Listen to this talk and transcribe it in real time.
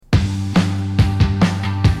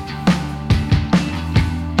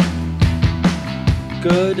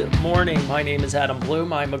Good morning. My name is Adam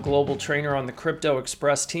Bloom. I'm a global trainer on the Crypto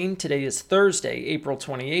Express team. Today is Thursday, April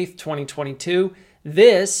 28th, 2022.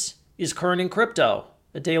 This is Current in Crypto,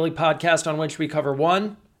 a daily podcast on which we cover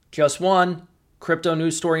just one, crypto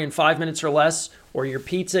news story in 5 minutes or less, or your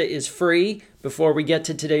pizza is free. Before we get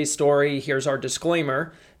to today's story, here's our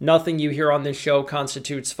disclaimer. Nothing you hear on this show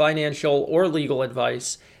constitutes financial or legal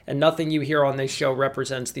advice, and nothing you hear on this show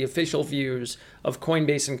represents the official views of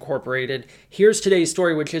Coinbase Incorporated. Here's today's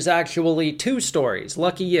story, which is actually two stories.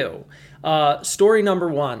 Lucky you. Story number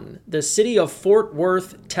one, the city of Fort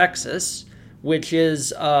Worth, Texas, which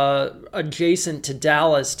is adjacent to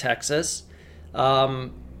Dallas, Texas,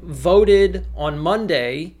 voted on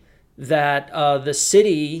Monday that the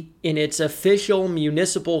city, in its official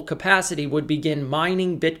municipal capacity, would begin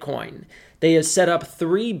mining Bitcoin. They have set up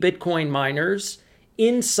 3 Bitcoin miners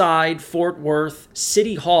inside Fort Worth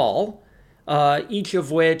City Hall, each of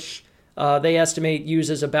which they estimate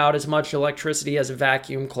uses about as much electricity as a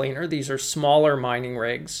vacuum cleaner. These are smaller mining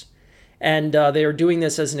rigs. And they are doing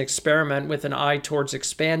this as an experiment with an eye towards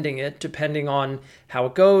expanding it, depending on how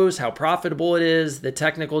it goes, how profitable it is, the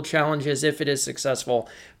technical challenges, if it is successful.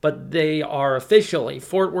 But they are officially,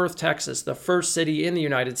 Fort Worth, Texas, the first city in the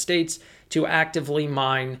United States to actively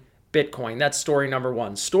mine Bitcoin. That's story number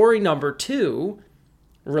one. Story number two,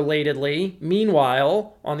 relatedly,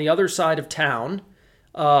 meanwhile, on the other side of town,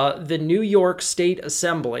 the New York State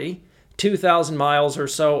Assembly, 2,000 miles or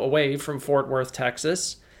so away from Fort Worth,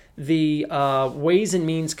 Texas, the Ways and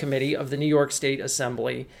Means Committee of the New York State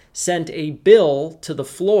Assembly sent a bill to the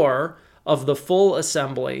floor of the full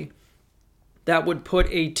assembly that would put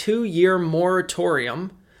a 2-year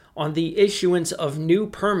moratorium on the issuance of new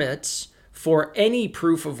permits for any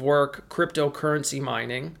proof-of-work cryptocurrency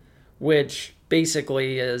mining, which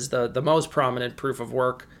basically is the most prominent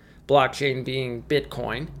proof-of-work blockchain being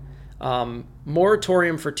Bitcoin.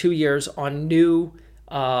 Moratorium for 2 years on new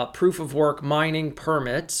proof-of-work mining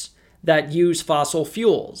permits that use fossil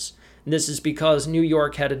fuels. And this is because New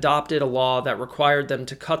York had adopted a law that required them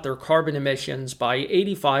to cut their carbon emissions by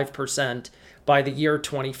 85% by the year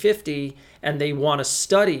 2050, and they want to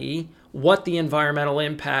study what the environmental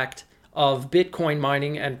impact of Bitcoin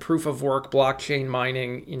mining and proof-of-work blockchain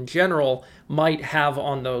mining in general might have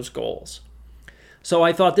on those goals. So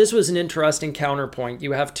I thought this was an interesting counterpoint.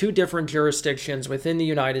 You have 2 different jurisdictions within the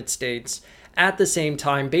United States at the same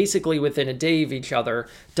time, basically within a day of each other,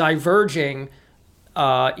 diverging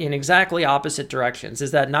in exactly opposite directions.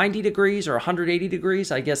 Is that 90 degrees or 180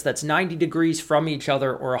 degrees? I guess that's 90 degrees from each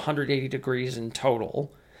other or 180 degrees in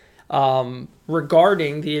total,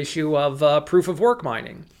 regarding the issue of proof-of-work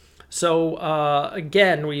mining. So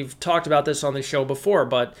again, we've talked about this on the show before,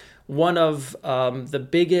 but one of the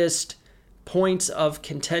biggest points of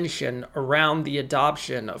contention around the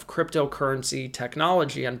adoption of cryptocurrency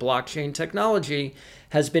technology and blockchain technology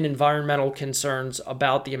has been environmental concerns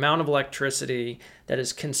about the amount of electricity that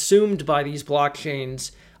is consumed by these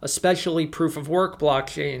blockchains, especially proof-of-work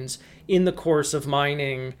blockchains, in the course of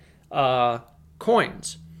mining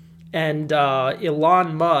coins. And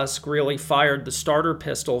Elon Musk really fired the starter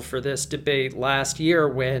pistol for this debate last year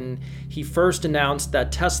when he first announced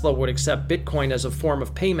that Tesla would accept Bitcoin as a form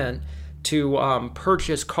of payment to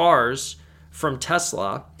purchase cars from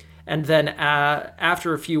Tesla. And then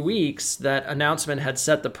after a few weeks, that announcement had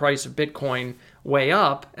set the price of Bitcoin way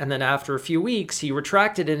up. And then after a few weeks, he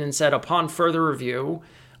retracted it and said, upon further review,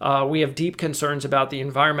 we have deep concerns about the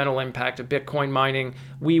environmental impact of Bitcoin mining.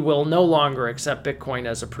 We will no longer accept Bitcoin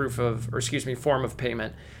as a form of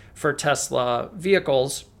payment for Tesla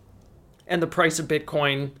vehicles. And the price of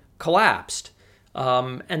Bitcoin collapsed.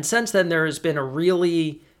 And since then, there has been a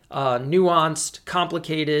really nuanced,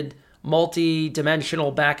 complicated,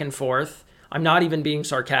 multi-dimensional back and forth. I'm not even being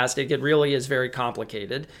sarcastic. It really is very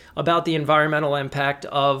complicated about the environmental impact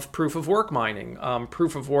of proof-of-work mining.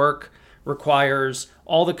 Proof-of-work requires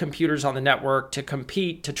all the computers on the network to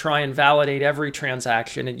compete to try and validate every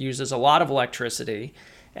transaction. It uses a lot of electricity.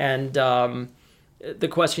 And the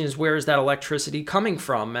question is, where is that electricity coming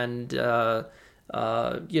from? And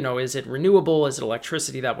is it renewable? Is it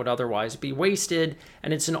electricity that would otherwise be wasted?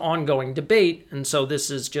 And it's an ongoing debate. And so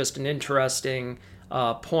this is just an interesting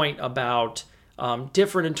point about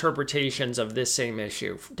different interpretations of this same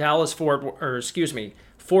issue. Fort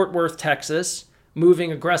Worth, Texas,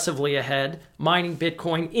 moving aggressively ahead, mining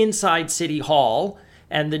Bitcoin inside City Hall,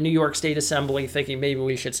 and the New York State Assembly thinking maybe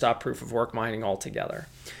we should stop proof-of-work mining altogether.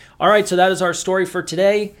 All right, so that is our story for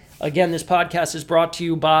today. Again, this podcast is brought to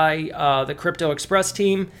you by the Crypto Express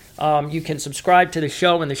team. You can subscribe to the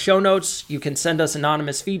show in the show notes. You can send us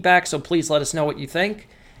anonymous feedback, so please let us know what you think.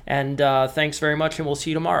 And thanks very much, and we'll see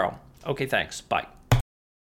you tomorrow. Okay, thanks. Bye.